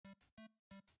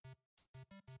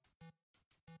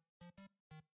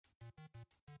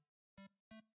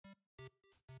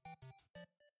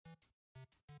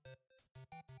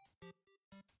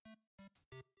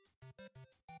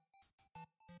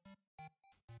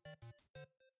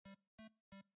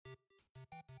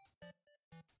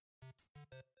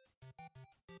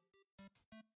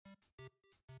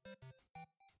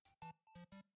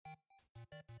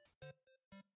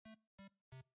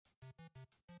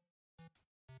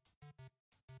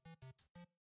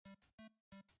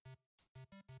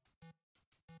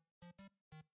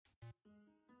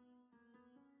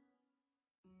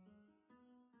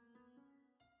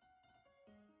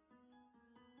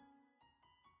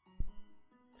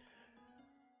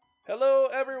Hello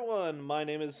everyone, my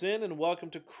name is Zin and welcome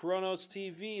to Chronos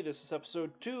TV. This is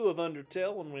episode 2 of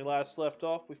Undertale. When we last left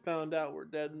off, we found out we're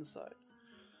dead inside.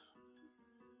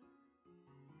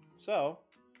 So,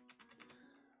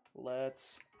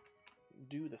 let's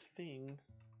do the thing.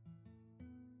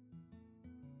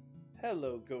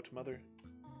 Hello, Goat Mother.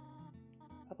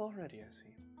 Up already, I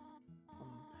see.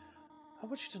 I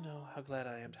want you to know how glad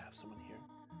I am to have someone here.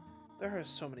 There are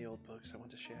so many old books I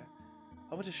want to share.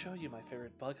 I want to show you my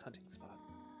favorite bug hunting spot.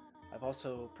 I've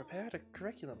also prepared a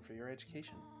curriculum for your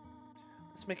education.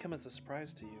 This may come as a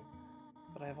surprise to you,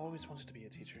 but I have always wanted to be a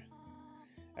teacher.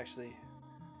 Actually,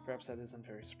 perhaps that isn't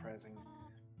very surprising.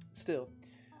 Still,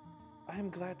 I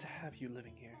am glad to have you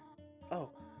living here.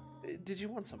 Oh, did you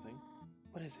want something?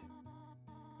 What is it?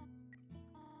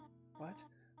 What?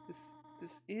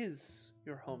 This is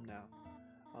your home now.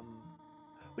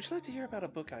 Would you like to hear about a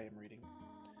book I am reading?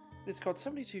 It's called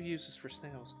 72 Uses for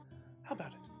Snails. How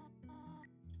about it?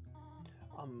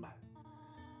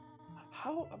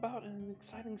 How about an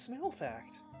exciting snail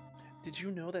fact? Did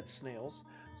you know that snails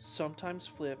sometimes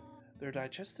flip their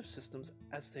digestive systems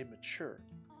as they mature?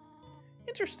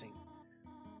 Interesting.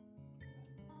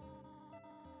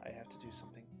 I have to do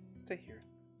something. Stay here.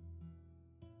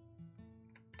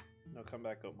 No, come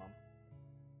back, Goat Mom.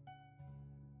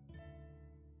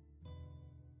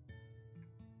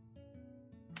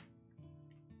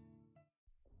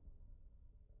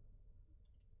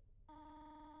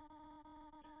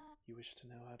 You wish to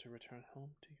know how to return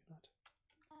home, do you not?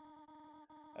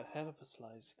 Ahead of us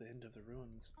lies the end of the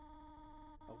ruins,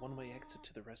 a one-way exit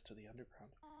to the rest of the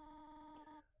underground.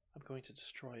 I'm going to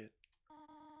destroy it.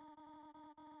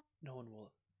 No one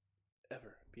will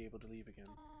ever be able to leave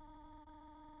again.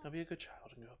 Now be a good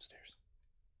child and go upstairs.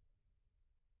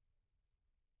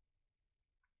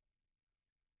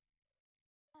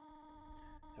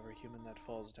 Every human that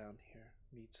falls down here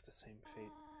meets the same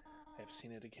fate. I have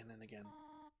seen it again and again.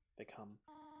 They come,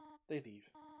 they leave,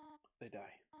 they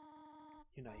die.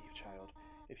 You naive child,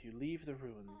 if you leave the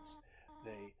ruins,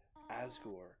 they,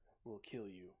 Asgore, will kill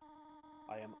you.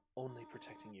 I am only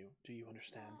protecting you, do you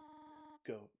understand?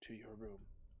 Go to your room.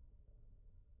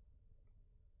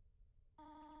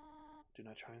 Do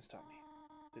not try and stop me.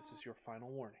 This is your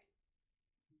final warning.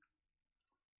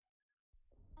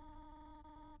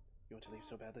 You want to leave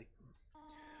so badly?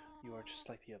 You are just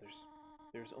like the others.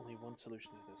 There is only one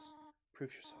solution to this.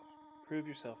 Prove yourself. Prove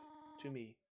yourself to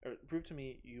me. Or prove to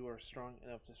me you are strong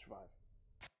enough to survive.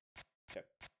 Okay.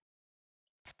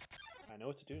 I know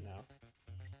what to do now.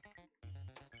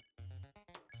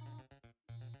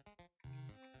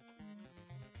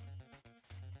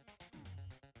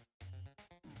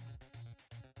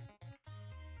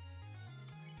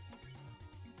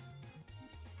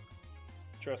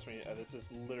 Trust me, this is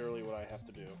literally what I have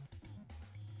to do.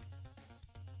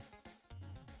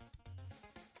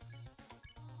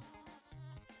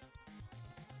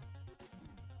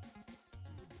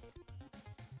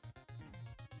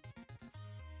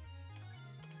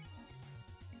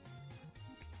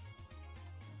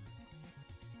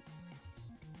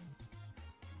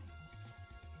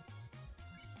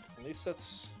 At least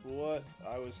that's what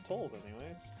I was told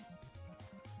anyways.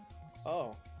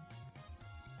 Oh.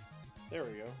 There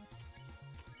we go.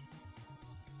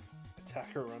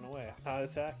 Attack or run away. I'm not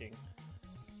attacking.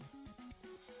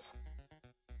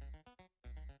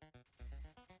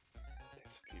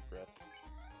 Takes a deep breath.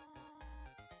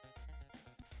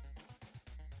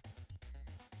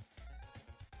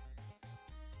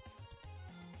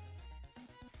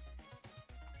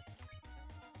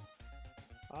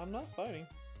 I'm not fighting.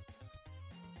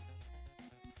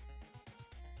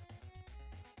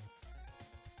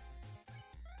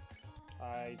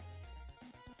 I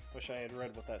wish I had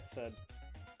read what that said.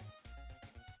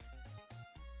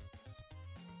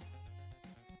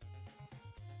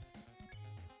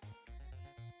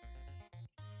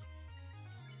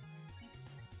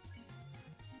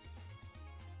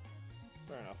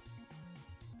 Fair enough.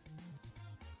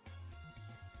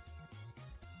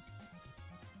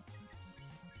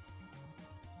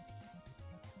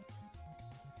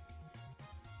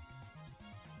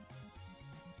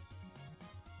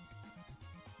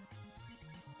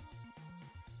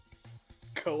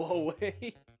 Go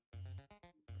away.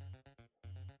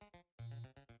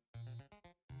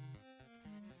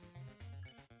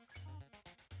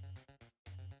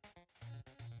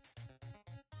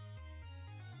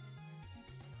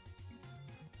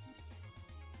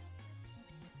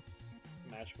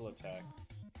 Magical attack.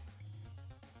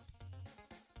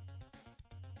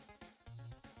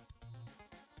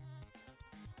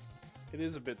 It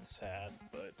is a bit sad,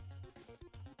 but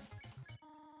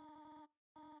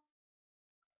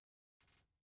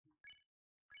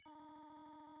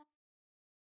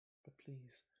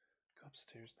please, go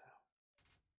upstairs now.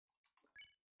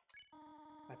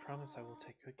 I promise I will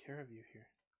take good care of you here.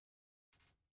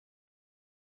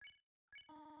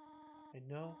 I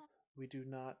know we do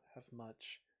not have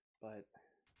much, but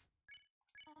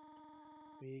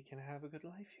we can have a good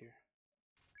life here.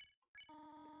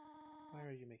 Why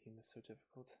are you making this so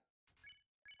difficult?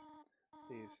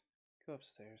 Please, go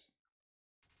upstairs.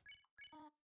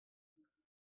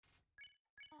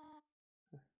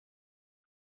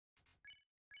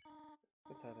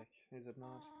 Pathetic, is it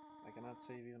not? I cannot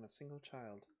save even a single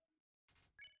child.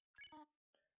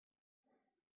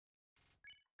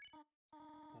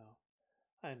 No,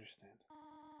 I understand.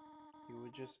 You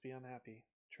would just be unhappy,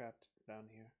 trapped down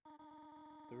here.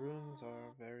 The rooms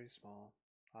are very small.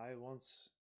 I once...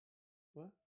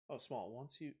 What? Oh, small.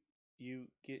 Once you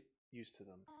get used to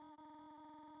them.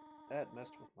 That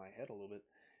messed with my head a little bit.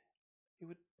 It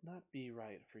would not be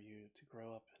right for you to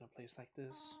grow up in a place like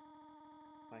this.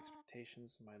 My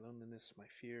expectations, my loneliness, my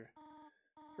fear.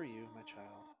 For you, my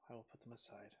child, I will put them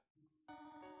aside. I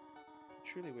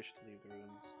truly wish to leave the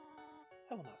ruins.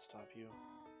 I will not stop you.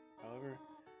 However,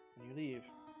 when you leave,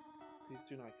 please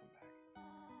do not come back.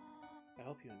 I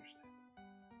hope you understand.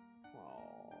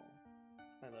 Aww.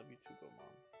 I love you too, Go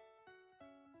Mom.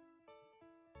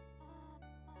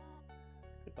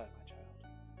 Goodbye, my child.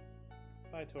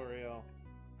 Bye, Toriel.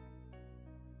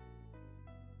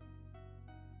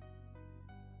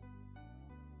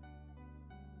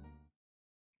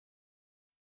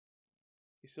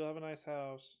 You still have a nice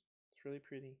house. It's really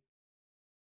pretty.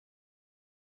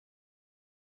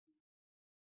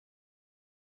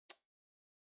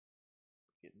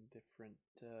 Getting different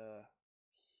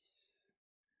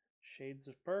shades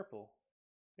of purple.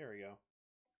 There we go.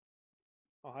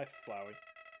 Oh, hi, Flowey.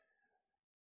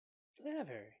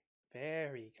 Clever.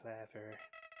 Very clever.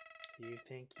 You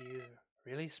think you're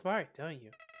really smart, don't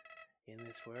you? In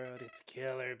this world, it's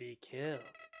kill or be killed.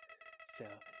 So,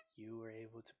 you were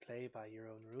able to play by your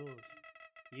own rules.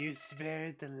 You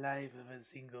spared the life of a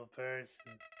single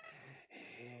person.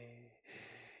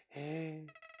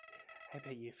 I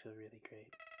bet you feel really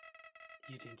great.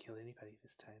 You didn't kill anybody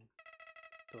this time.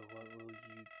 But what will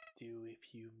you do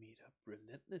if you meet a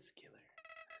relentless killer?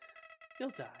 You'll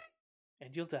die,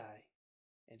 and you'll die,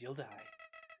 and you'll die,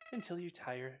 until you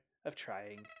tire of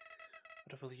trying.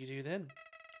 What will you do then?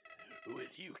 Will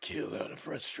you kill out of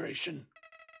frustration?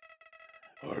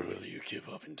 Or will you give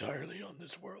up entirely on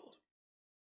this world?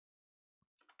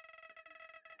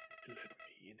 Let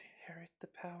me inherit the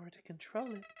power to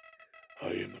control it.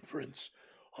 I am the prince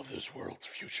of this world's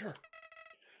future.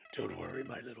 Don't worry,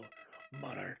 my little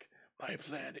monarch. My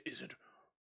plan isn't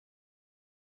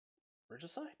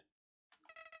regicide.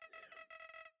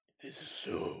 This is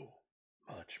so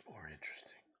much more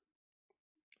interesting.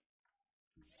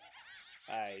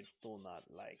 I do not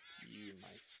like you,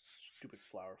 my stupid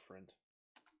flower friend.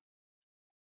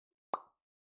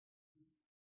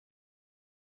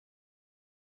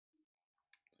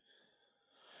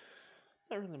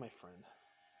 Not really my friend.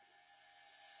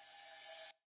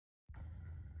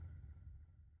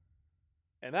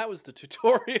 And that was the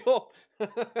tutorial.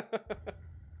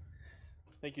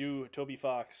 Thank you, Toby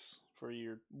Fox, for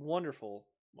your wonderful,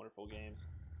 wonderful games.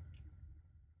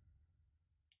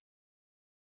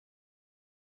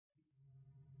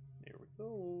 There we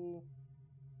go.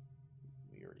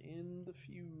 We are in the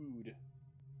feud.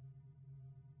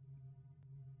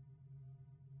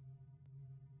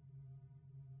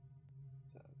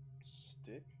 Is that a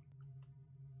stick?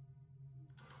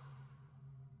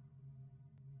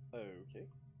 Okay.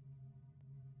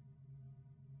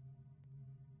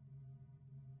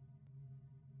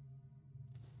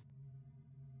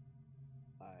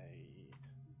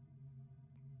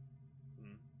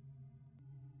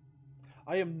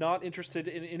 I am not interested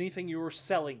in anything you are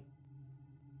selling.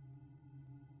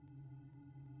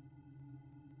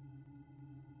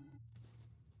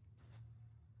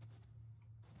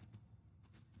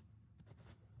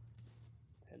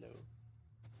 Hello.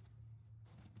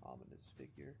 Ominous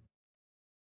figure.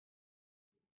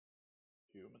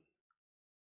 Human.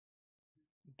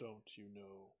 Don't you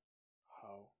know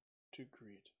how to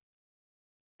greet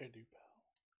a new pal?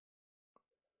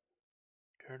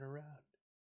 Turn around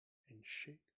and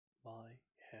shake my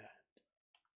hand.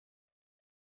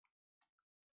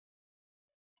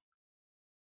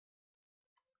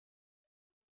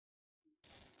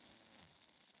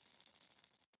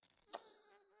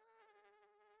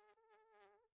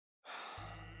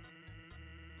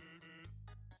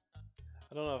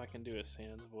 I don't know if I can do a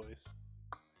Sans voice.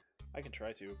 I can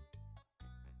try to.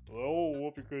 Oh,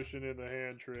 whoopee cushion in the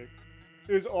hand trick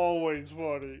is always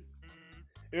funny.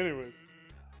 Anyways,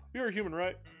 you're a human,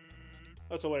 right?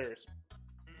 That's hilarious.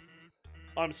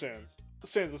 I'm Sans.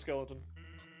 Sans the skeleton.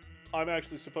 I'm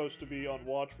actually supposed to be on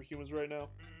watch for humans right now.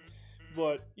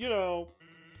 But, you know,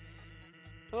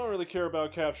 I don't really care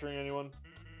about capturing anyone.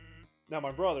 Now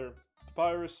my brother,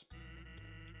 Papyrus,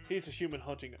 he's a human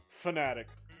hunting fanatic.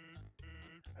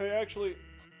 Hey, actually,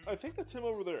 I think that's him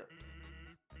over there.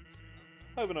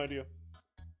 I have an idea.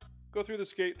 Go through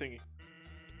this gate thingy.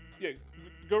 Yeah,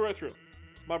 go right through.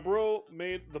 My bro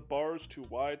made the bars too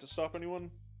wide to stop anyone.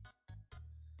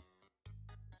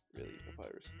 Really,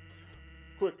 Papyrus.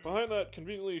 Quick, behind that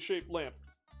conveniently shaped lamp.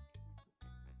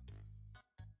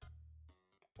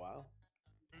 Wow.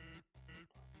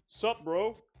 Sup,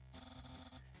 bro?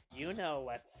 You know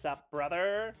what's up,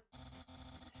 brother.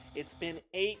 It's been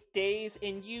 8 days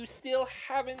and you still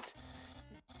haven't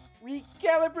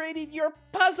recalibrated your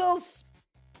puzzles.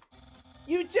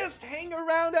 You just hang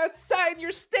around outside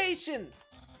your station.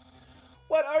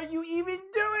 What are you even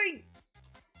doing?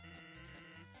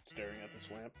 Staring at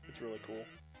this lamp. It's really cool.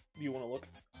 Do you want to look?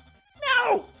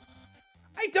 No!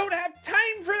 I don't have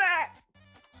time for that!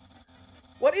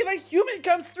 What if a human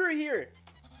comes through here?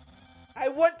 I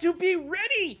want to be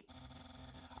ready!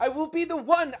 I will be the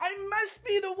one! I must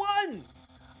be the one!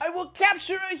 I will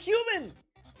capture a human!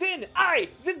 Then I,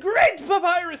 the great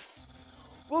Papyrus,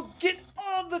 will get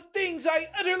all the things I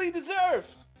utterly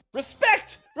deserve!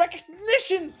 Respect!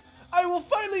 Recognition! I will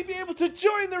finally be able to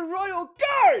join the Royal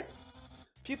Guard!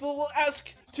 People will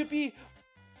ask to be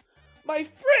my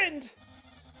friend!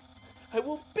 I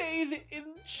will bathe in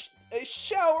a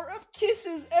shower of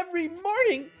kisses every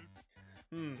morning!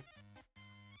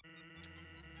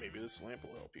 Maybe this lamp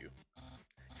will help you.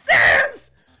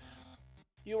 Sans!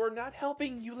 You are not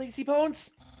helping, you lazy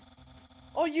bones!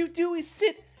 All you do is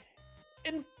sit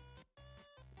and...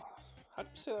 How do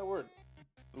you say that word?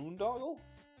 Boondoggle?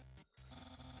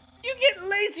 You get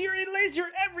lazier and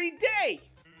lazier every day!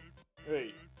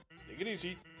 Hey, take it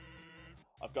easy.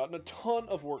 I've gotten a ton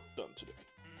of work done today.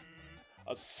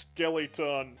 A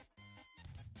skeleton.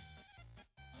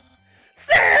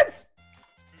 Sans!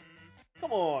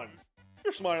 Come on.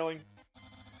 You're smiling.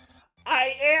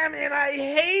 I am and I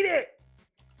hate it!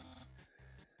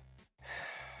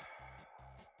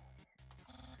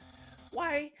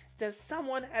 Why does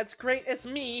someone as great as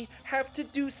me have to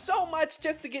do so much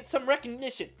just to get some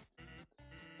recognition?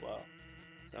 Well,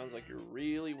 sounds like you're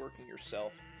really working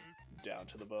yourself down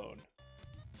to the bone.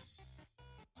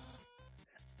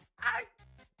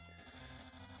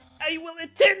 I will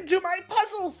attend to my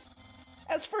puzzles!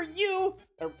 As for you,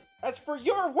 as for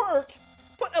your work,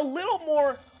 put a little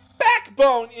more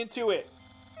backbone into it!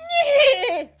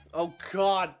 Oh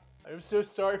god, I'm so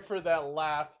sorry for that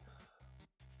laugh.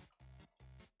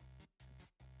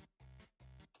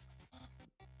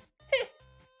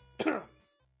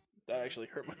 That actually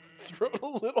hurt my throat a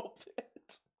little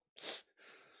bit.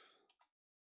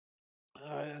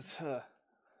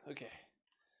 Okay.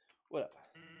 What up?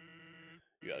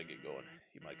 You gotta get going.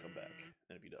 He might come back.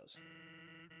 And if he does,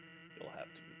 you'll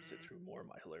have to sit through more of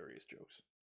my hilarious jokes.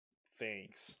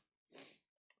 Thanks.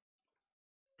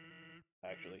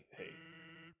 Actually, hey,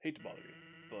 hate to bother you,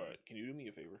 but can you do me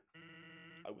a favor?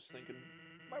 I was thinking,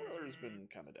 my brother's been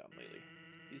kinda down lately.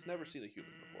 He's never seen a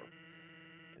human before.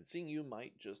 And seeing you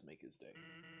might just make his day.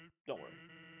 Don't worry,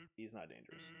 he's not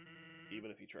dangerous.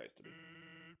 Even if he tries to be.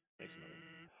 Thanks, Mother.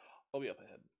 I'll be up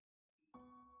ahead.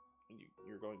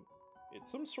 You're going... It's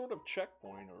some sort of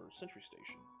checkpoint or sentry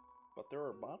station. But there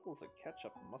are bottles of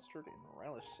ketchup, mustard, and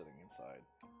relish sitting inside.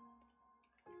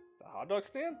 It's a hot dog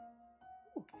stand?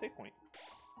 Ooh, save point.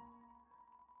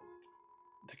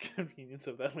 The convenience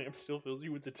of that lamp still fills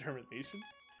you with determination.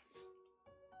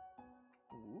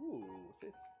 Ooh, what's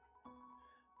this?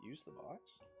 Use the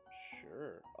box?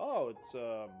 Sure. Oh, it's,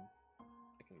 I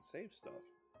can save stuff.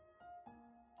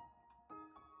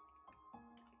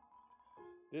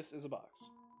 This is a box.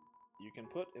 You can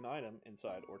put an item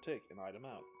inside or take an item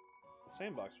out. The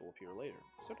same box will appear later,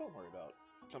 so don't worry about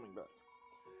coming back.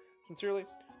 Sincerely,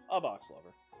 a box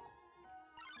lover.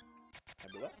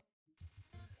 Remember that?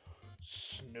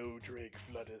 Snowdrake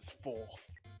flutters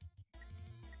forth.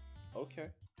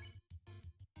 Okay.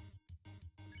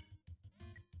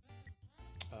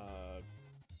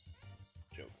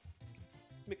 Joke.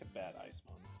 Make a bad ice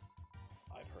pun.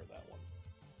 I've heard that one.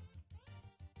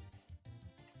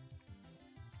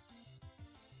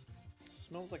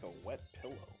 Smells like a wet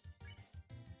pillow.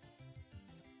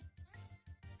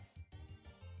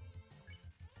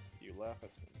 You laugh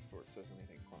at something before it says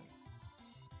anything funny.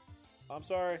 I'm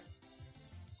sorry.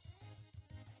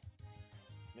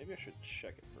 Maybe I should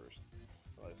check it first.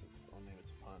 Realize its own name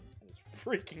is a pun and it's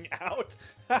freaking out.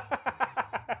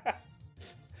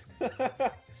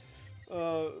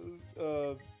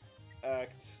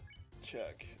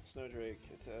 check. Snowdrake.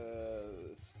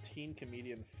 Teen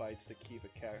comedian fights to keep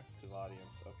a captive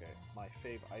audience. Okay. My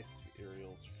fave ice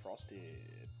cereals,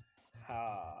 Frosted.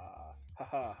 Ha. Ha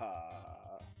ha ha.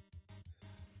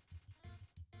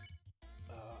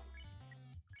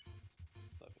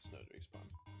 Love a Snowdrake spawn.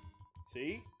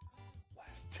 See?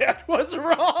 Last tap was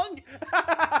wrong!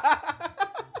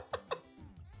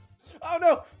 Oh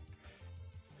no!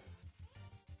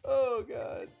 Oh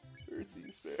god.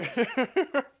 Mercy spare.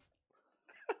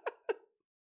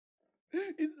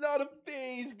 It's not a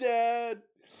phase, Dad!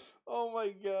 Oh my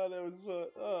god, that was fun.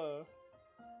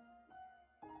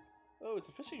 Oh, it's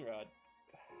a fishing rod.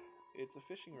 It's a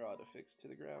fishing rod affixed to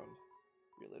the ground.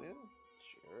 Reel it in?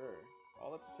 Sure.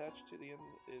 All that's attached to the end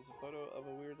is a photo of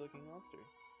a weird looking monster.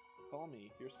 Call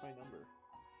me. Here's my number.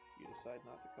 You decide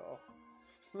not to call.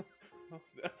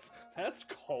 That's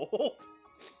cold.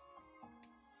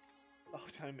 Oh,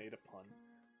 I made a pun.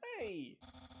 Hey!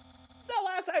 So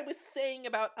as I was saying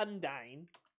about Undyne.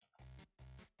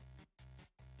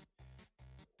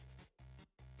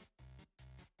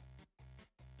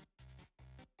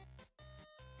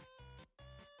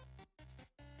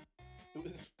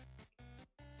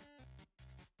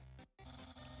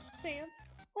 Fans?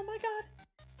 Oh my god!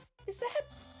 Is that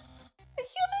a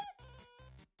human?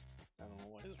 I don't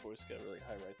know why his voice got really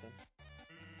high right then.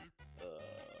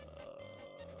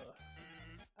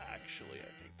 Actually,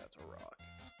 I think that's a rock.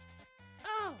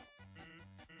 Oh!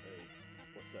 Hey,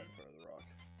 what's that in front of the rock?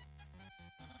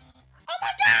 Oh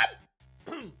my god!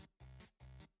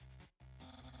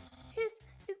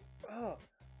 Oh,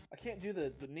 I can't do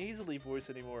the nasally voice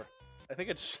anymore. I think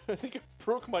I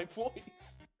broke my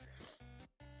voice.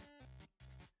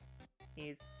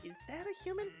 Is that a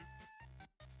human?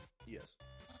 Yes.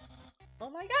 Oh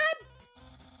my god!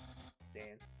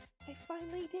 Sans, I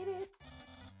finally did it.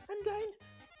 Undyne,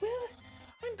 well,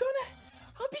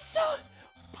 I'll be so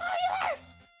popular!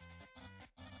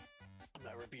 I'm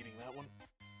not repeating that one.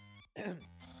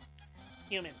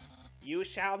 Human, you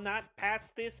shall not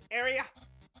pass this area.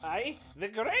 I, the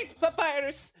Great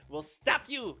Papyrus, will stop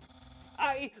you.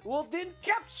 I will then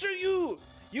capture you.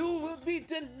 You will be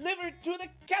delivered to the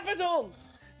capital.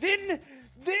 Then,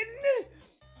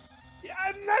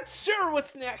 I'm not sure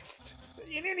what's next.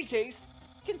 In any case,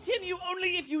 continue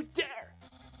only if you dare.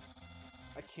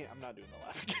 I can't, I'm not doing the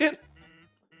laugh again.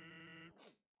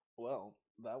 Well,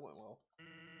 that went well.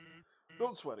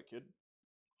 Don't sweat it, kid.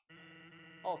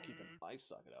 I'll keep an eye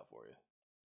socket out for you.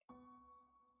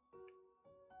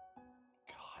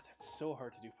 God, that's so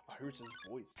hard to do Papyrus's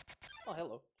voice. Oh,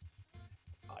 hello.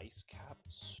 Ice Cap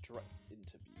struts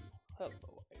into view.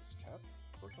 Hello, Ice Cap.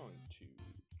 We're going to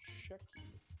check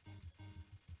you.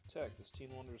 Tech, this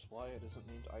teen wonders why it isn't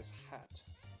named Ice Hat.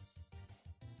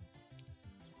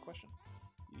 Question.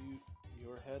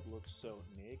 Your head looks so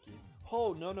naked.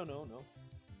 Oh, no.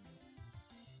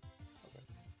 Okay.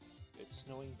 It's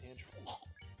snowing tantrum.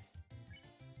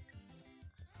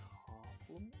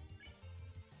 Compliment?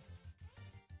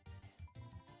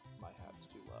 My hat's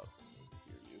too loud for me to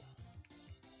hear you.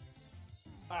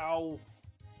 Ow!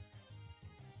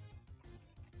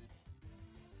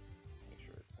 Make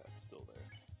sure its head's still there.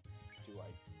 Do I?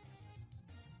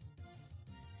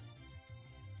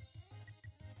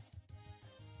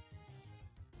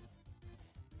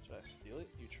 Should I steal it?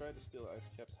 You tried to steal Ice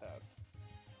Cap's hat.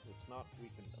 It's not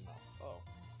weakened enough. Oh.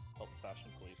 Help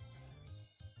fashion police.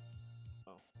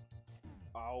 Oh.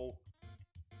 Ow!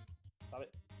 Stop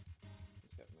it!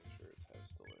 Just gotta make sure its head's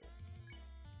still there.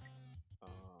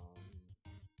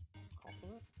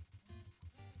 Compliment?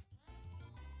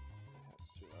 My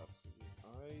hat's too loud for you.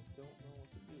 I don't know what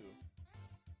to do.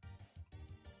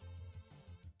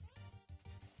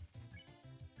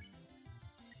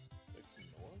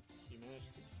 Ignore? You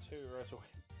managed to terrorize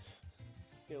away.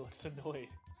 It looks annoyed.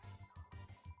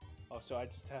 Oh, so I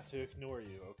just have to ignore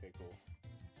you. Okay, cool.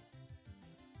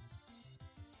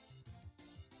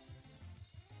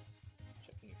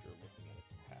 Checking if you're looking at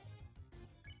its hat.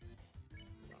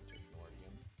 You want to ignore it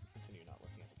again. Continue not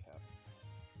looking at the cat.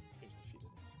 Seems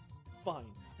defeated.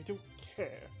 Fine, I don't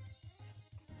care.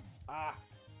 Ah!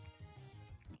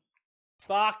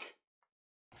 Fuck!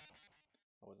 I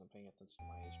wasn't paying attention to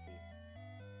my HP.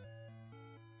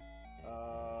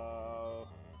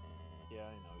 Yeah,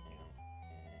 I know you can.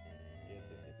 Yes.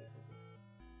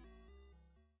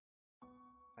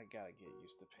 I gotta get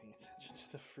used to paying attention to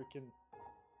the freaking.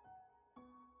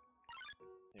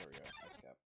 There we go, Ice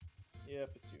Cap. Yep,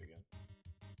 it's you again.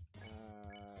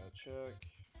 Check.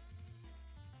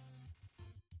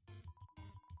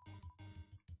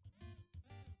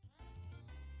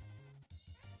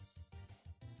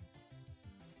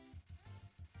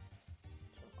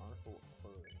 It's an article of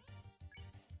clothing.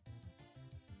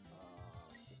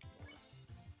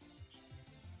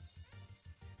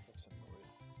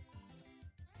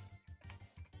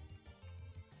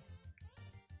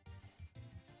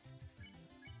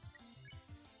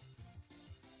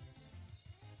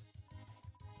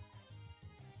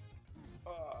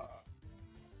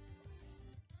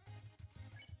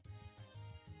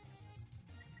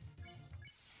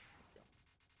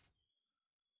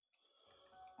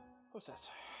 What's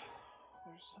that?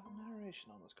 There's some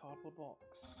narration on this cardboard box.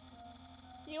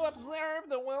 You observe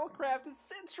the well-crafted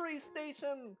sentry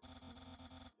station.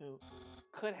 Who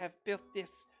could have built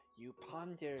this, you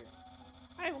ponder?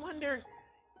 I wonder...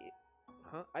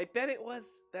 Huh? I bet it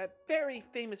was that very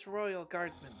famous royal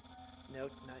guardsman. No,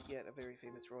 not yet a very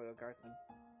famous royal guardsman.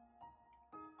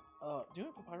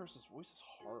 Doing Papyrus's voice is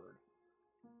hard.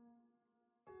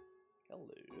 Hello.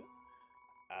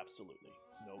 Absolutely.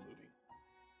 No moving.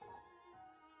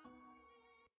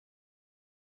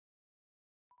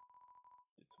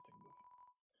 Did something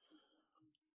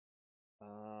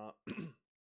move?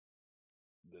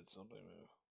 Did something move?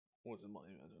 Was it my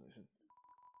imagination?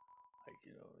 I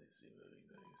can only see moving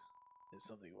things. If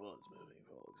something was moving,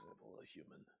 for example, a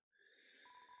human,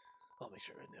 I'll make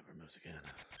sure it never moves again.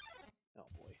 Oh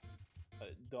boy.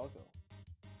 Doggo.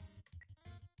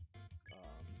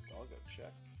 Doggo,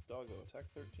 check. Doggo, attack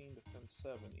 13, defense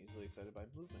 7. Easily excited by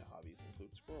movement hobbies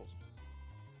include squirrels.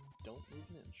 Don't move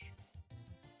an inch.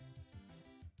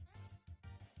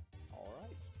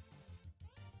 Alright.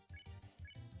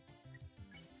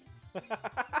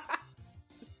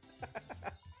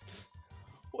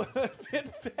 What?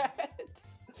 Pet pat!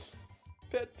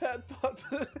 Pet pat pop!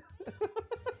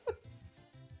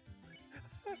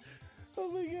 Oh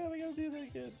my god, I gotta do that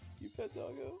again. You pet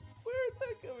doggo. Where is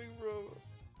that coming from?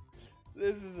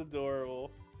 This is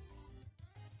adorable.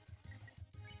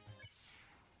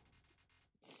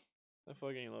 I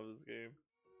fucking love this game.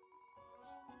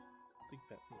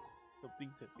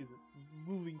 Something that isn't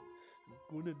moving.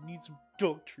 I'm gonna need some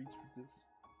dog treats for this.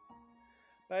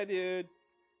 Bye, dude.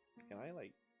 Can I,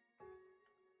 like...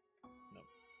 No.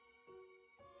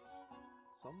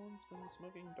 Someone's been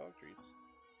smoking dog treats.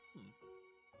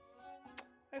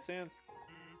 Hi, Sans.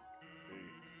 Hey,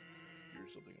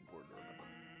 here's something important to remember.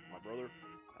 My brother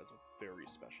has a very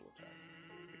special attack.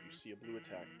 If you see a blue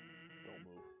attack, don't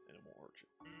move and it won't hurt you.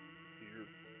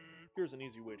 Here's an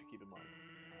easy way to keep in mind.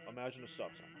 Imagine a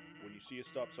stop sign. When you see a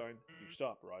stop sign, you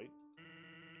stop, right?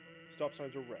 Stop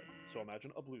signs are red, so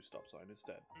imagine a blue stop sign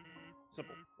instead.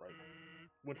 Simple, right?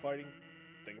 When fighting,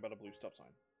 think about a blue stop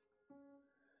sign.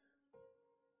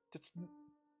 That's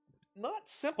not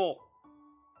simple!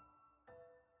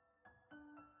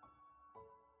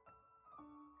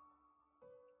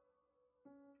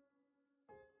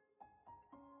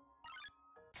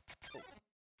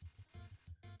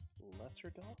 Lesser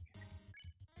dog?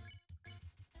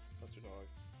 Lesser dog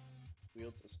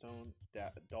wields a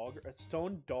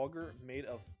stone dogger made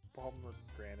of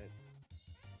pomegranate.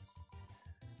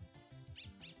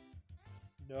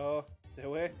 No, stay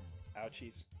away.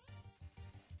 Ouchies.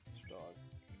 Lesser dog.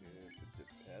 Good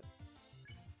pet.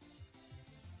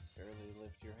 Barely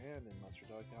lift your hand and Lesser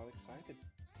dog got excited.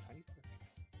 Tiny part.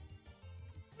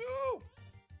 No!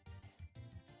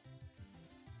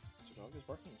 Lesser dog is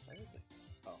barking excitedly.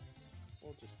 Oh.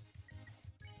 We'll just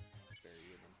spare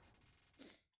you them.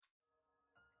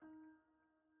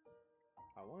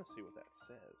 I want to see what that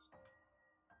says.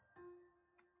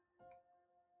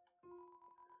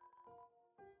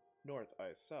 North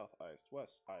ice, south ice,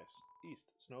 west ice,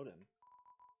 east Snowden,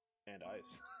 and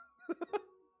ice.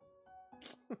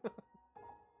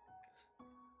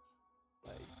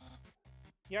 Like,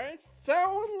 you're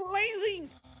so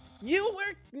lazy! You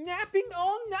were napping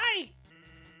all night!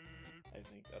 I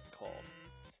think that's called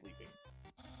sleeping.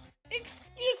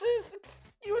 Excuses!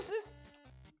 Excuses!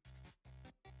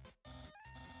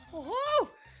 Oh!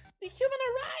 The human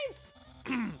arrives!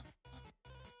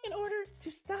 In order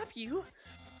to stop you,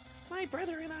 my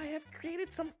brother and I have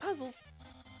created some puzzles.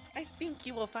 I think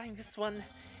you will find this one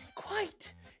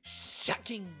quite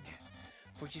shocking.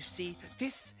 For you see,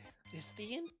 this is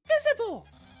the invisible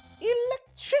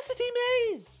electricity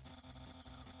maze.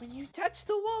 When you touch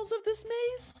the walls of this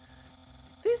maze,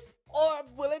 this orb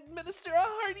will administer a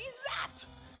hearty zap.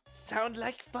 Sound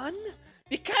like fun?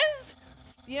 Because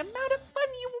the amount of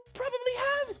fun you will probably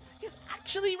have is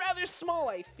actually rather small,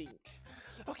 I think.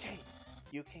 Okay,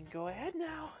 you can go ahead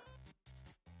now.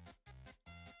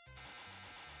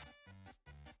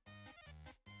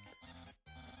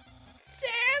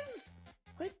 Sans!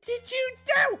 What did you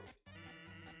do?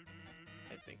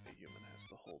 I think the human has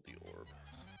to hold the orb.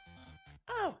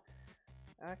 Oh,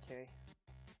 okay.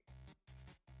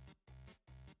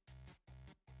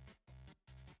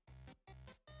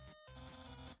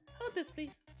 Hold this,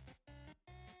 please.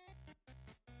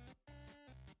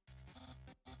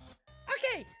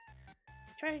 Okay,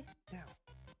 try now.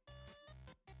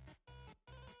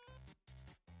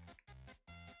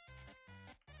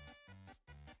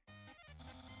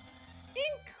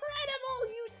 Incredible,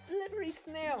 you slippery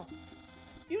snail!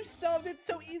 You solved it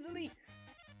so easily.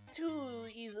 Too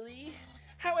easily.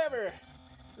 However,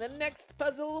 the next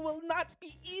puzzle will not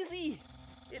be easy.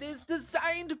 It is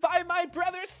designed by my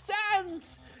brother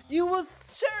Sans. You will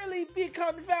surely be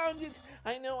confounded.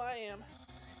 I know I am.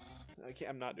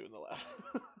 I'm not doing the laugh.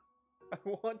 I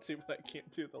want to, but I can't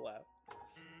do the laugh.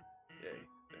 Yay,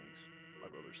 thanks. My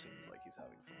brother seems like he's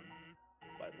having fun.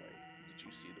 By the way, did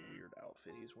you see the weird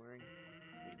outfit he's wearing?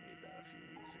 We made that a few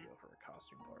weeks ago for a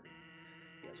costume party.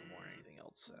 He hasn't worn anything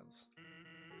else since.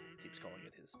 Keeps calling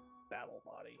it his battle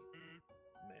body.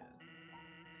 Man,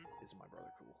 isn't my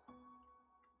brother cool?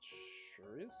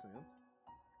 Sure is, Sans.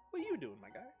 What are you doing, my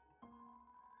guy?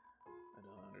 I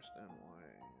don't understand why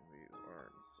these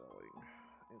aren't selling.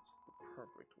 It's the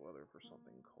perfect weather for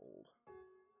something cold.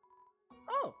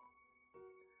 Oh!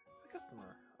 A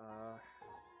customer.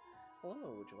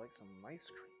 Hello, would you like some ice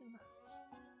cream?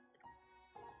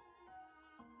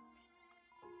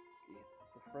 It's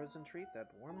the frozen treat that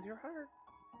warms your heart.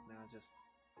 Now just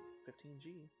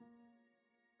 15G.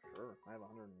 Sure, I have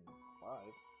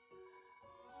 105.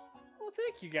 Well,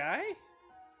 thank you, guy.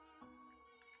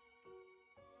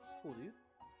 Cool, dude.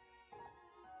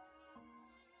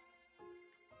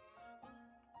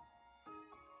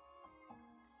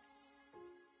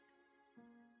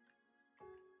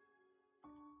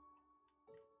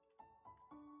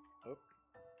 Oh.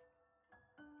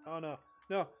 Oh no.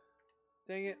 No.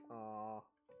 Dang it. Aw.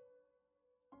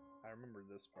 I remember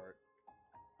this part.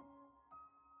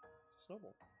 It's a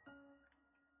snowball.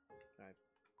 Alright.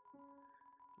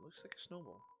 Looks like a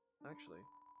snowball. Actually,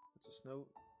 it's a snow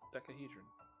decahedron.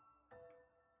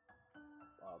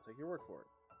 I'll take your word for it.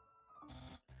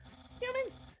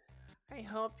 Human, I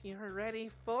hope you're ready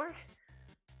for...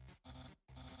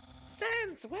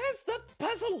 Sans, where's the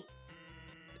puzzle?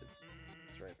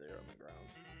 It's right there on the ground.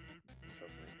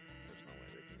 Trust me, there's no way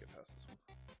they can get past this one.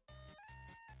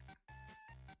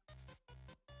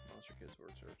 Monster Kids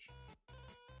word search.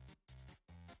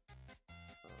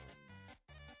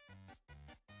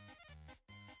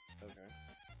 Okay.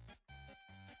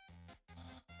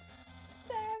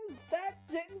 Sans, that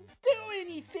didn't do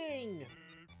anything!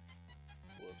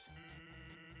 Whoops.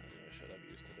 I knew I should have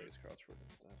used today's crossword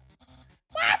instead.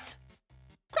 What?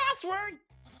 Crossword?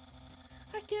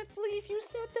 I can't believe you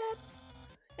said that.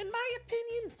 In my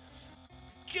opinion,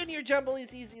 Junior Jumble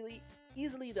is easily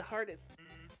the hardest.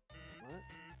 What?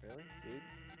 Really? Dude?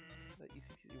 That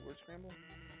easy peasy word scramble?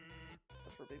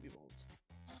 That's for baby bones.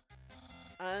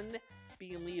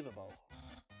 Unbelievable.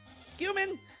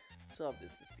 Human, solve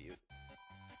this dispute.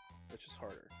 Which is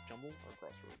harder, jumble or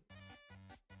crossword?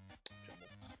 Jumble.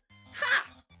 Ha!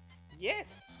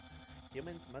 Yes!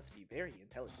 Humans must be very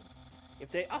intelligent.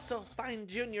 If they also find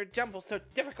Junior Jumble so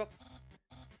difficult...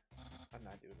 I'm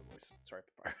not doing the voice. Sorry,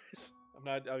 Papyrus. I'm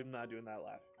not doing that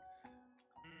laugh.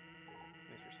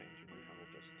 Thanks for saying Junior Jumble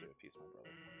just to appease my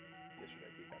brother.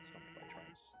 Yesterday he got stumped by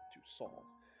trying to solve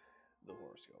the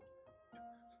horoscope.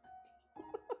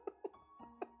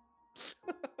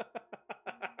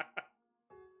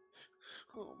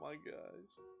 Oh my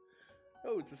gosh.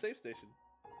 Oh, it's a safe station.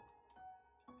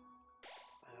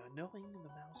 Knowing the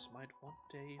mouse might one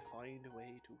day find a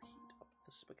way to heat up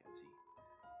the spaghetti,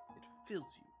 it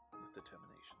fills you with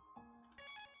determination.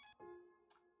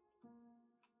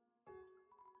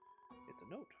 It's a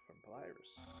note from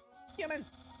Papyrus. Human,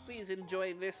 please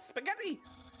enjoy this spaghetti.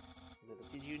 Little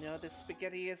did you know this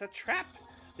spaghetti is a trap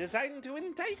designed to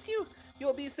entice you.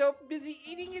 You'll be so busy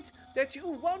eating it that you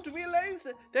won't realize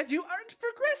that you aren't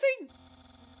progressing.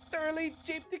 Thoroughly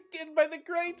japed again by the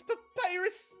great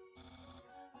Papyrus.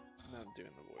 I'm not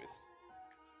doing the voice.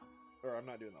 Or I'm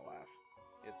not doing the laugh.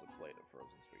 It's a plate of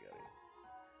frozen spaghetti.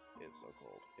 It's so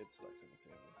cold. It's stuck to the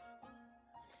table.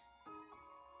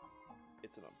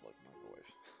 It's an unplugged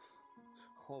microwave.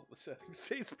 All of the settings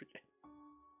say spaghetti.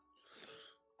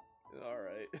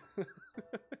 Alright.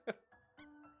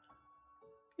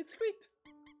 It squeaked.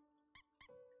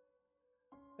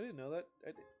 I didn't know that.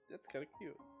 That's kind of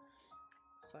cute.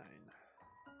 Sign.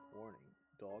 Warning.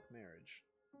 Dog marriage.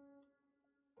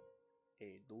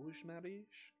 A douche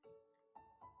marriage?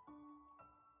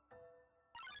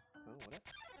 Oh, what?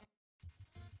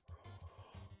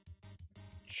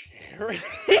 Jerry.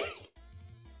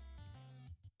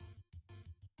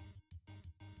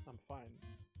 I'm fine.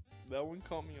 That one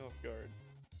caught me off guard.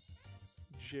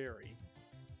 Jerry.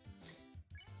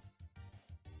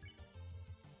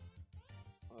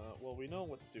 Well, we know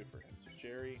what to do for him. So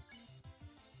Jerry,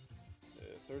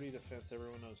 30 defense.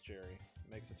 Everyone knows Jerry.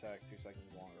 Makes attack 2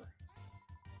 seconds longer.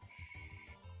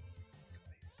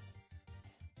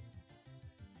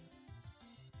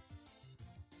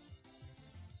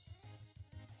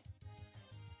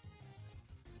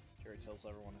 Jerry tells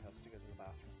everyone it has to go to the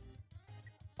bathroom.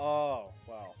 Oh,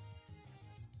 well.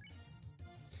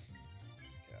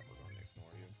 Scab, we're going to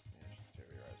ignore you. Manage to tear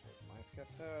your eyes away from my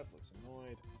Scab's head. Looks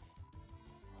annoyed.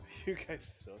 Oh, you guys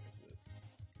suck at this.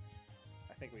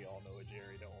 I think we all know a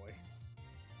Jerry, don't we?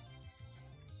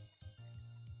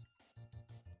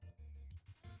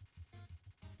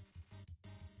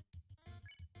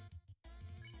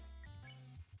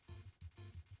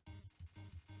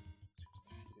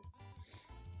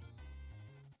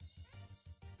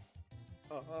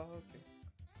 Oh, okay.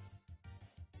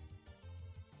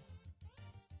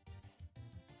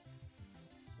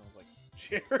 Smells like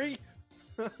Jerry.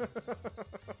 Okay.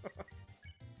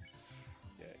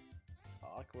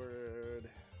 Awkward. I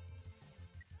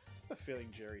have a feeling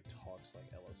Jerry talks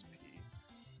like LSP.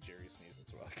 Jerry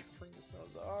sneezes while covering his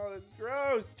nose. Oh, that's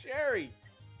gross, Jerry.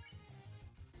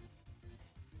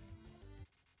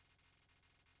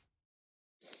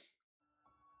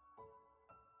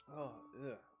 Oh,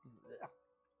 ugh.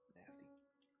 Nasty.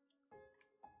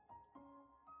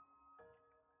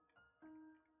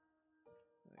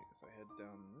 I guess I head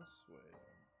down this way.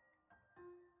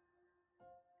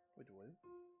 Wait, what?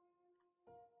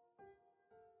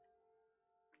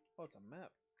 Oh, it's a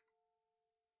map.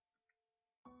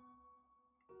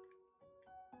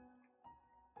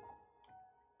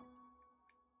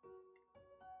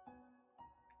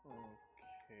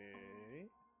 Okay.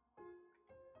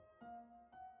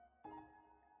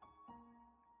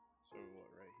 So what,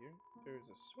 right here? There's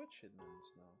a switch hidden in the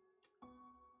snow.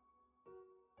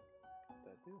 What'd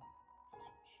that do? It's a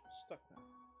switch. Stuck now.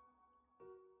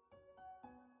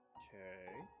 Okay.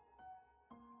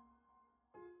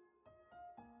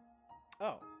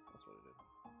 Oh, that's what it did.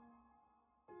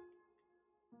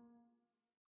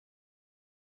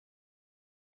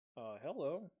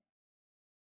 Hello.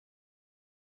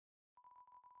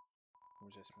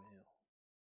 Where's that smell?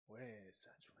 Where's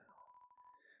that smell?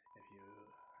 If you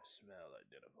smell,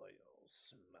 identify your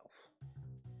smell.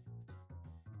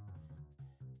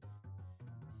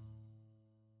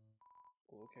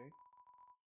 Okay.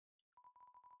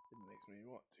 It makes me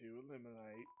want to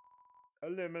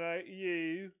eliminate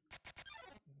you.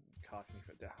 Cockney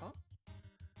for that, huh?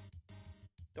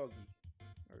 Doggy.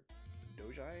 Or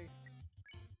Dojai?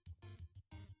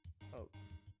 Oh.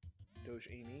 Doge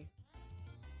Amy.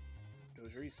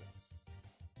 Doge Risa.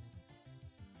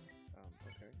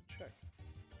 Okay, check.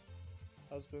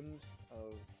 Husband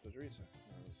of Doge Risa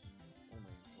knows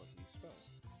only what he spells.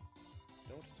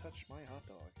 Don't touch my hot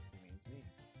dog, he means me.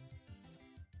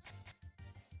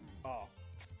 Oh.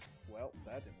 Well,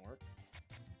 that didn't work.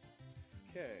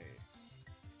 Okay.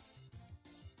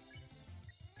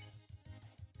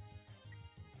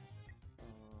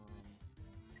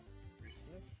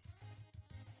 Resniff.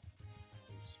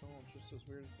 They smell just as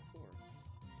weird as before.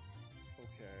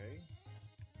 Okay.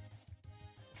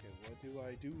 Okay, what do I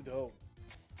do though?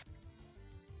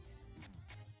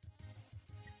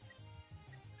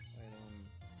 Item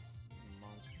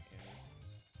monster candy.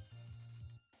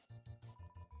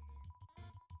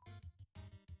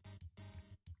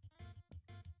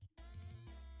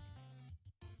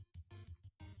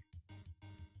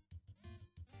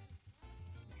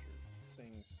 Sure.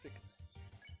 Saying sickness.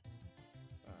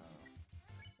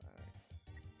 Alright.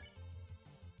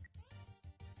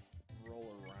 Roll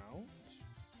around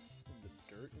in the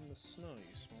dirt and the snow.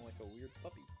 You smell like a weird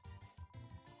puppy.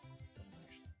 Don't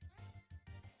actually.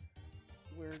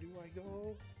 Where do I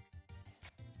go?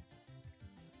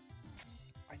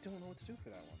 I don't know what to do for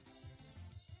that one.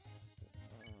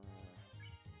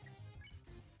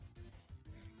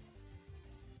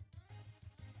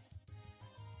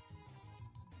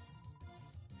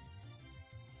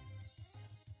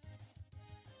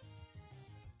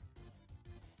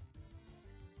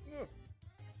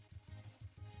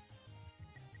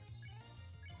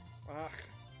 Ah.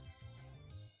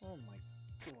 Oh my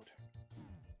god.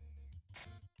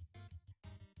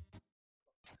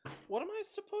 What am I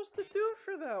supposed to do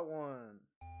for that one?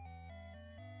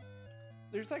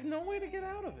 There's like no way to get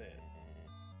out of it.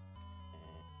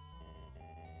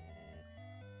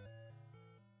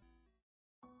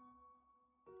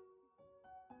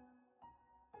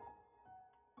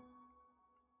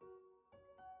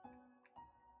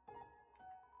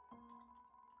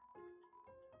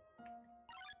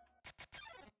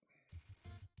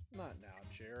 Not now,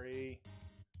 Jerry.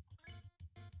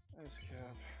 Ice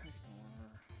cap.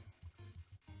 Ignore.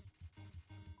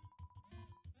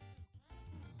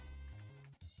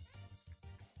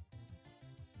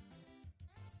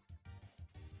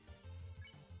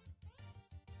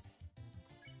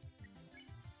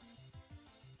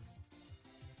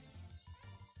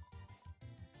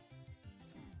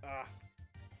 Ah.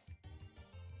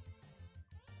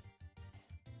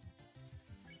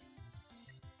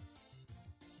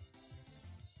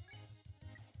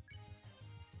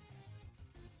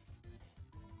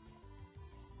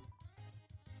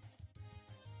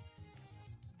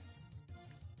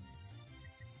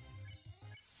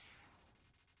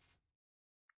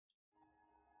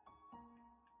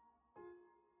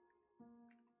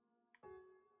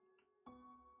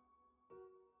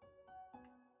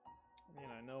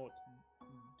 I know what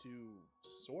to do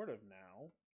sort of now.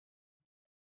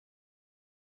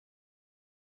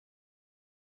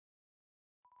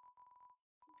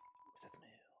 What's that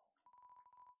smell?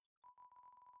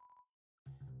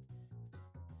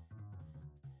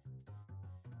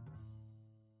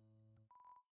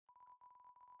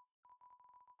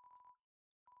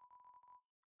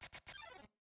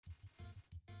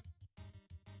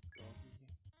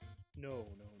 No, no, no,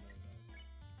 no.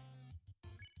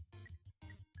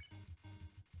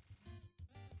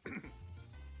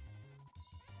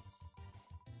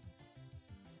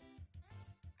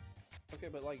 Okay,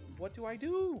 but like, what do I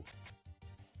do?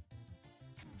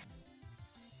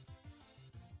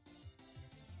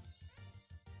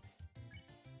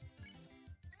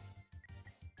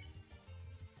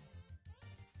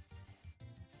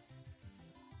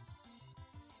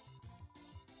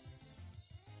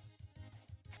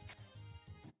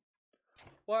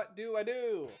 What do I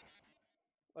do?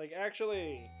 Like,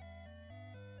 actually.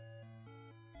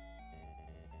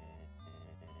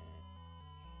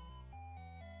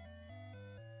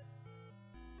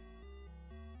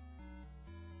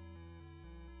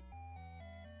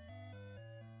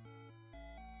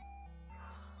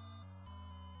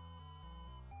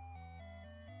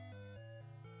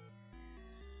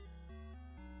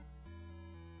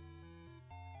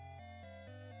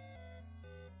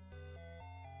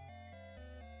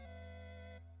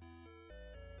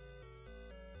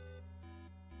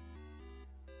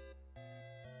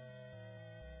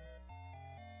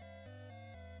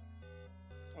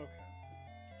 Okay.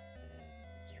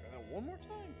 Let's try that one more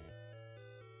time.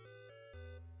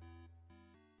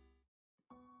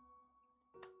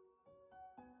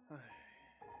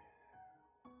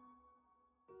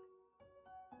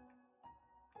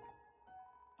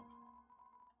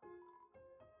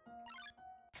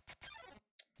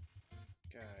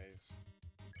 Guys,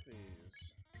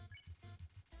 please.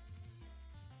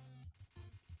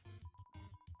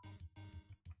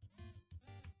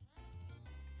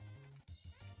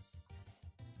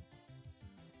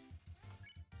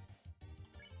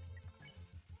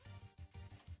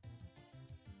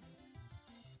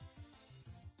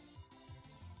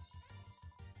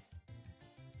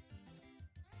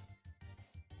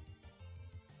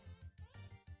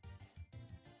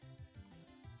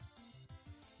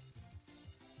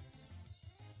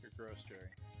 You're gross, Jerry.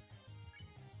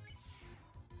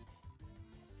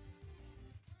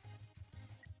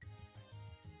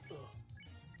 Ugh.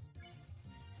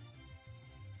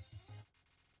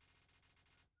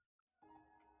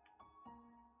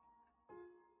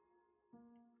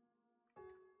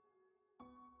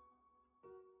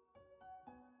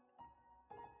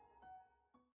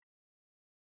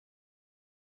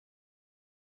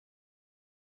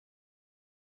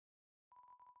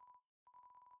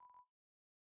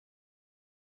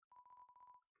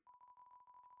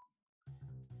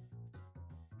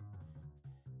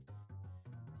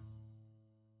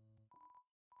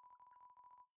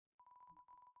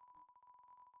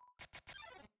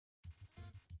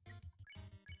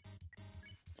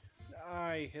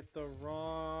 I hit the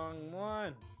wrong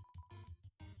one.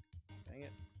 Dang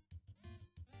it.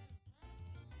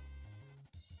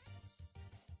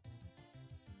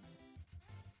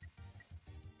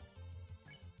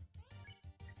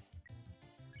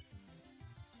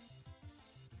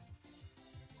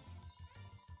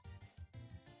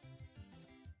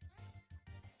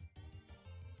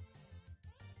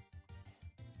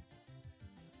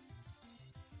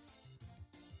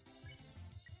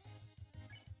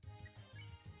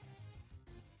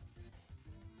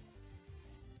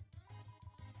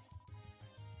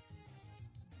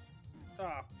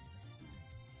 Stop.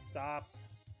 Stop.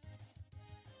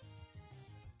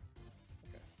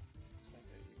 Okay. Looks like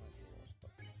you might be a lost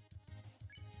puppy.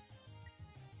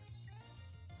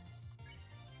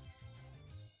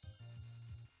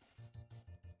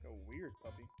 Go weird,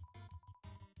 puppy.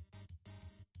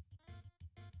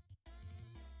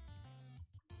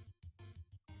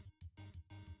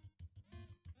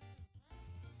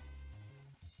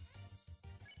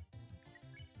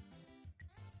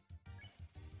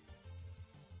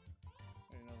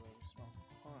 I know that we smell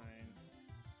fine.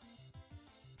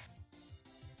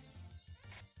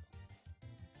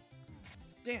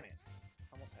 Damn it!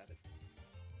 Almost had it.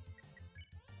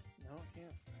 No, I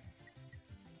can't.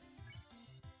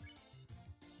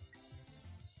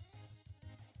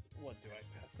 What, do I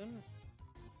pet them?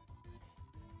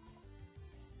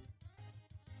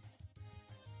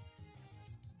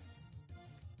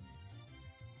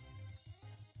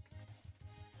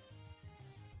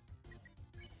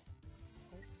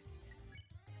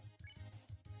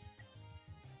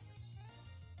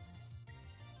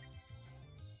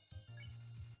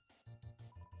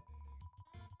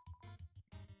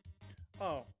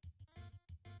 Oh.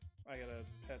 I gotta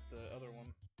pet the other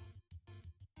one.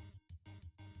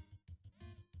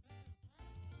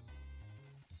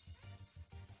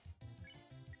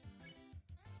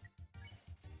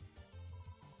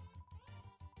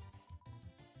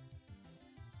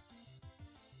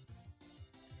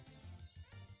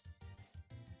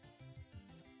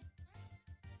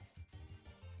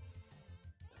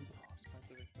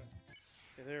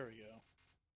 Okay, there we go.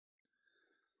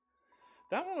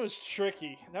 That one was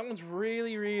tricky. That one's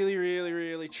really, really, really,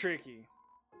 really tricky.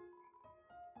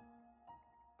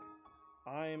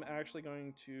 I'm actually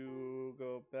going to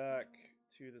go back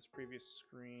to this previous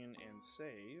screen and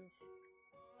save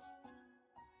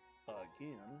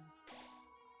again.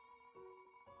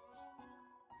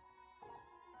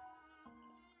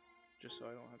 Just so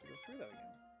I don't have to go through that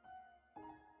again.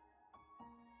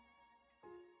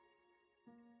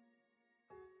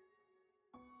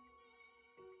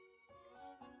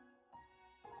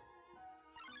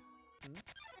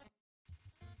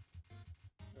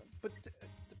 But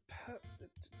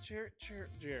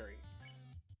Jerry.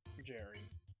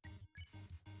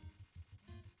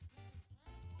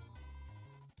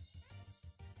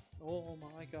 Oh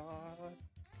my god.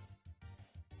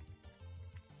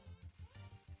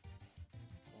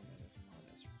 This one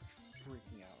is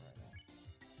freaking out right now.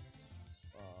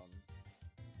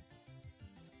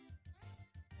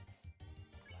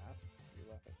 Laugh? You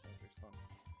laugh at something fun.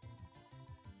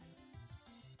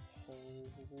 Oh.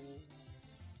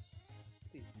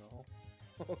 Please no.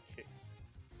 Okay.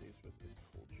 Please with this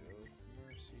cool joke.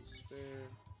 Mercy spare.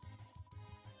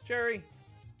 Jerry!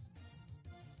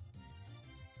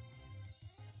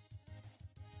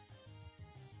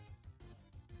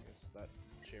 I guess that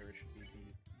Jerry should be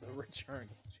the return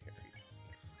of Jerry.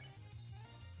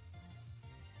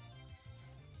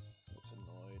 It's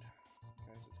annoyed.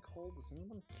 Guys, it's cold. Does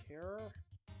anyone care?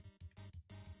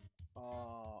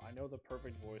 I know the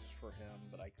perfect voice for him,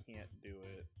 but I can't do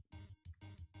it.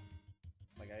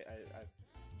 Like, I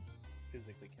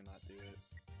physically cannot do it.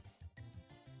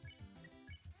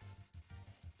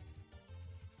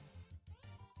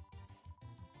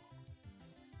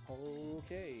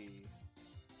 Okay.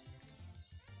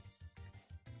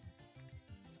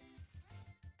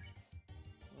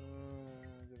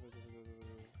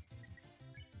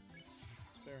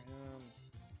 Spare him.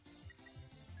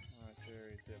 Alright,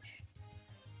 Jerry, ditch.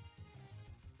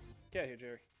 Get here,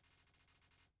 Jerry.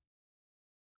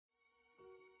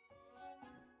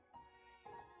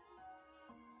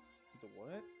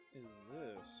 What is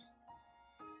this?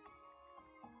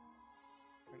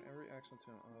 Turn every action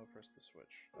to press the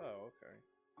switch. Oh, okay.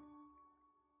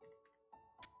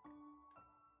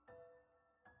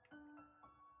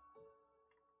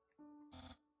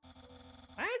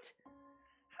 What?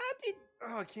 How did...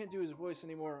 Oh, I can't do his voice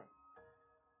anymore.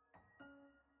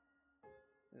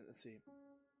 Let's see.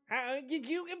 How did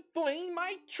you avoid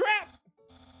my trap?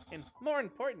 And more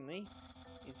importantly,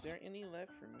 is there any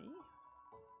left for me?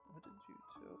 What did you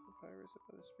tell Papyrus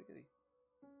about his spaghetti?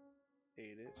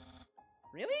 Ate it.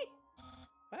 Really?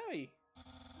 Wowie.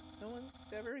 No one's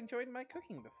ever enjoyed my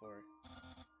cooking before.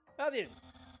 Well then,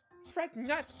 fret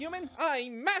not, human. I,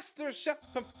 Master Chef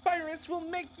Papyrus, will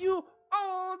make you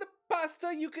all the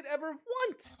pasta you could ever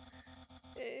want.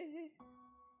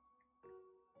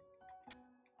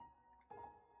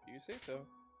 You say so.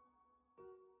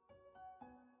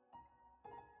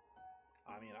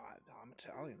 I mean, I'm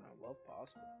Italian. I love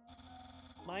pasta.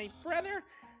 My brother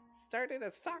started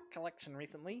a sock collection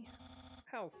recently.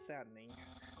 How saddening.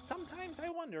 Sometimes I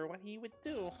wonder what he would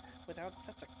do without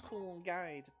such a cool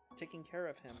guy taking care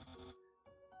of him.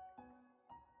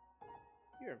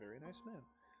 You're a very nice man.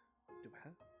 Do I?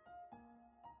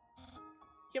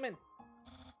 Human!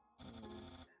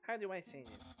 How do I say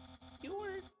this? You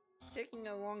were taking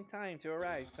a long time to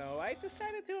arrive, so I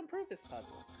decided to improve this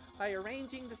puzzle by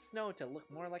arranging the snow to look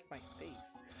more like my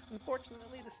face.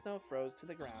 Unfortunately, the snow froze to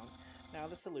the ground. Now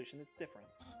the solution is different.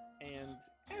 And,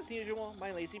 as usual,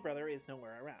 my lazy brother is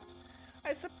nowhere around.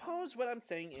 I suppose what I'm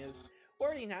saying is,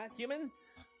 worry not, human.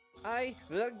 I,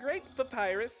 the great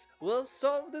Papyrus, will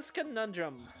solve this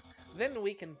conundrum. Then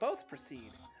we can both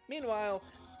proceed. Meanwhile,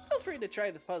 feel free to try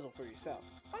this puzzle for yourself.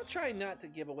 I'll try not to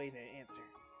give away the answer.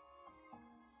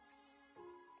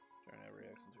 Turn every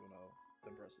X into an O,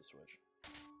 then press the switch.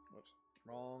 Whoops,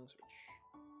 wrong switch.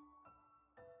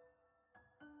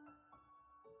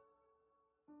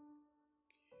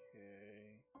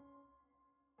 Okay.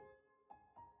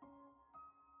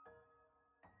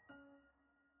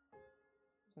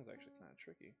 This one's actually kind of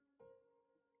tricky.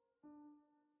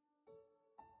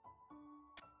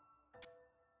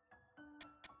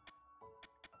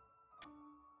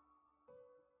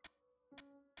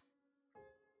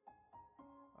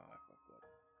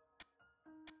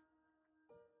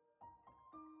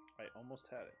 Almost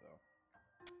had it though.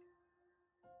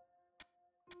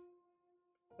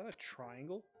 Is that a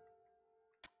triangle?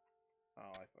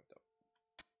 Oh, I fucked up.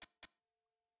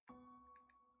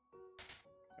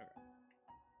 Okay.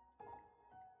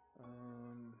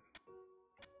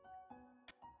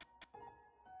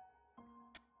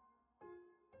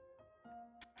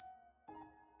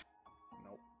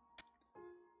 Nope.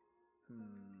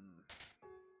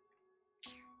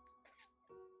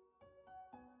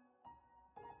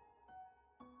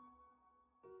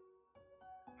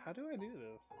 How do I do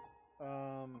this?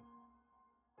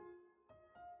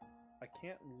 I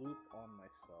can't loop on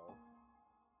myself,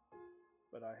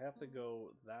 but I have to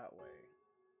go that way.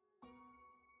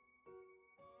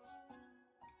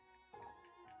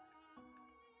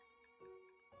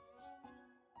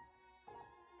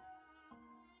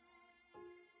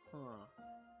 Huh.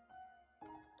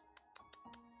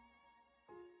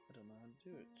 I don't know how to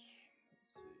do it. Let's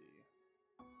see.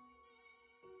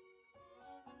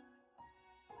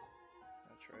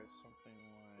 I'll try something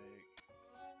like...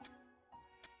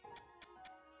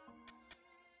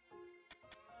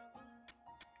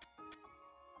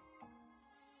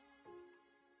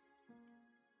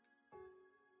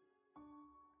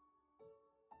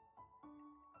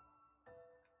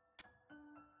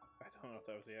 I don't know if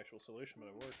that was the actual solution, but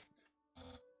it worked.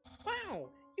 Wow,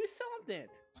 you solved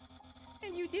it!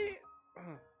 And you did it...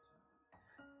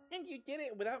 And you did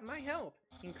it without my help.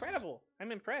 Incredible.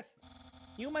 I'm impressed.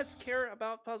 You must care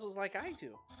about puzzles like I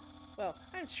do. Well,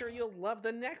 I'm sure you'll love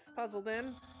the next puzzle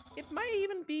then. It might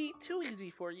even be too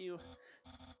easy for you.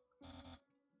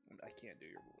 I can't do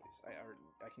your voice.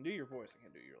 I can do your voice, I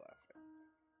can't do your laugh.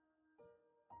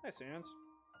 Hi, Sans.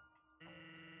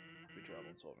 Good job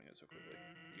on solving it so quickly.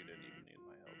 You didn't even need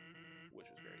my help, which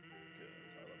is great,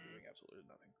 because I love doing absolutely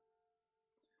nothing.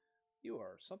 You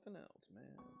are something else,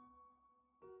 man.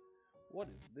 What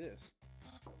is this?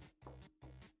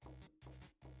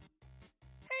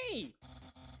 Hey!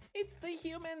 It's the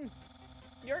human!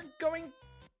 You're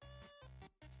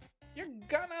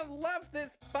gonna love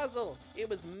this puzzle! It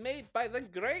was made by the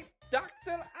great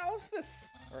Dr.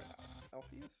 Alphys! Or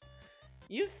Alpheus?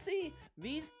 You see,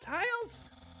 these tiles?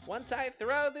 Once I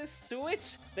throw this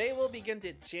switch, they will begin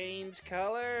to change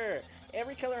color.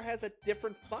 Every color has a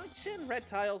different function. Red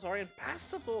tiles are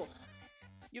impassable.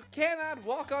 You cannot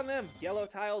walk on them. Yellow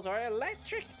tiles are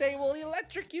electric. They will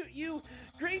electrocute you.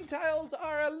 Green tiles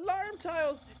are alarm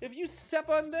tiles. If you step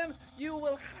on them, you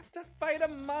will have to fight a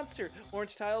monster.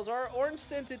 Orange tiles are orange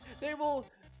scented. They will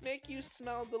make you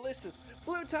smell delicious.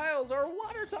 Blue tiles are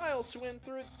water tiles. Swim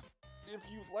through if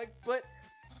you like, but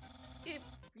if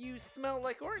you smell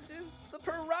like oranges, the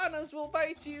piranhas will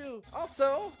bite you.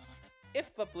 Also,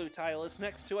 if the blue tile is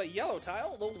next to a yellow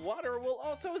tile, the water will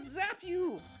also zap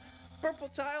you. Purple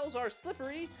tiles are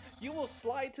slippery. You will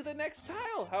slide to the next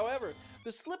tile. However,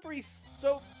 the slippery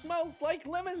soap smells like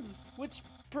lemons, which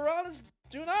piranhas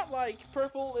do not like.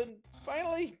 Purple and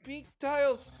finally pink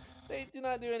tiles, they do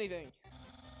not do anything.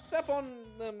 Step on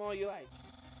them all you like.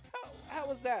 How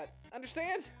was that?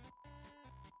 Understand?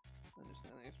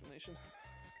 Understand the explanation?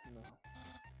 No.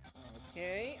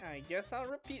 Okay, I guess I'll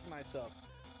repeat myself.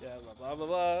 Yeah, blah blah blah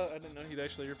blah. I didn't know he'd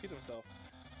actually repeat himself.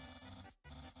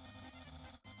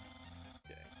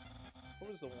 Okay. What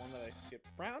was the one that I skipped?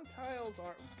 Brown tiles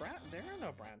are brown. There are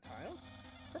no brown tiles.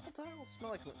 Purple tiles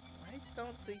smell like lemon. Why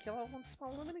don't the yellow ones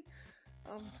smell lemony?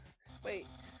 Wait.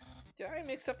 Did I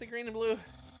mix up the green and blue?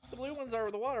 The blue ones are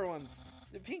the water ones.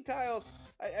 The pink tiles,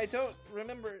 I don't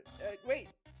remember. Wait.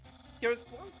 Those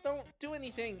ones don't do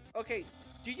anything. Okay,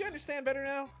 do you understand better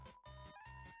now?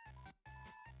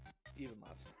 Even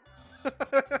less.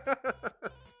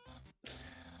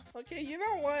 Okay, you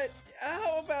know what?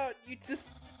 How about you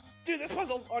just do this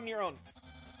puzzle on your own?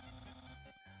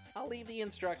 I'll leave the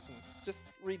instructions. Just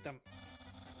read them.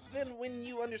 Then when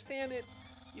you understand it,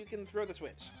 you can throw the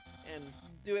switch and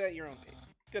do it at your own pace.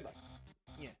 Good luck.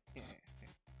 Yeah.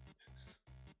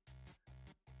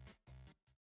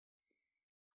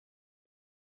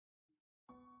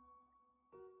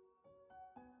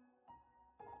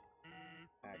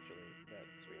 Actually, that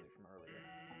spaghetti from earlier,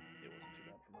 it wasn't too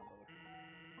bad for my brother.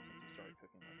 Since he started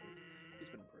cooking lessons, he's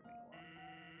been improving a lot.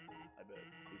 I bet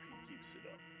if he keeps it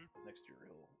up, next year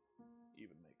he'll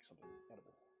even make something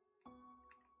edible.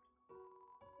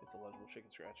 It's a legible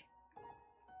chicken scratch.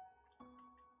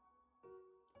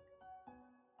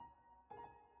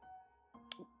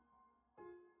 Ooh.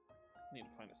 Need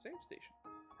to find a save station.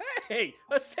 Hey!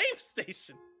 A save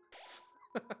station!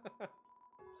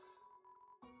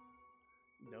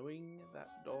 Knowing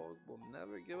that dog will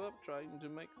never give up trying to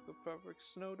make the perfect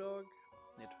snow dog,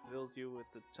 it fills you with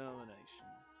determination.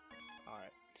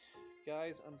 Alright.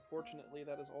 Guys, unfortunately,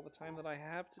 that is all the time that I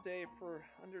have today for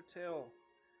Undertale.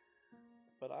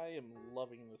 But I am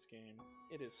loving this game.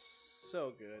 It is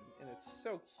so good, and it's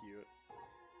so cute.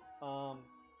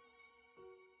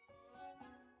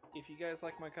 If you guys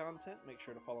like my content, make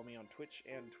sure to follow me on Twitch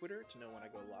and Twitter to know when I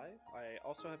go live. I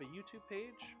also have a YouTube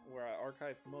page where I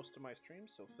archive most of my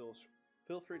streams, so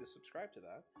feel free to subscribe to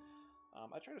that.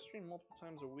 I try to stream multiple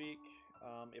times a week.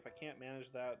 If I can't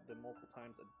manage that, then multiple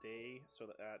times a day, so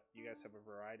that you guys have a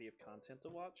variety of content to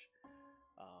watch.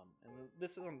 And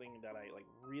this is something that I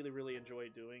really enjoy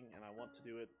doing, and I want to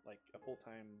do it like a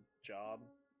full-time job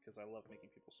because I love making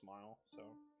people smile. So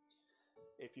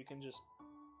if you can just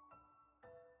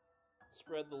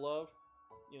spread the love,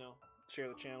 you know, share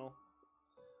the channel,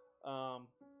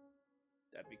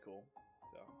 that'd be cool.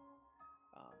 So,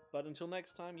 but until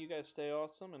next time, you guys stay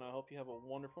awesome, and I hope you have a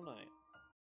wonderful night.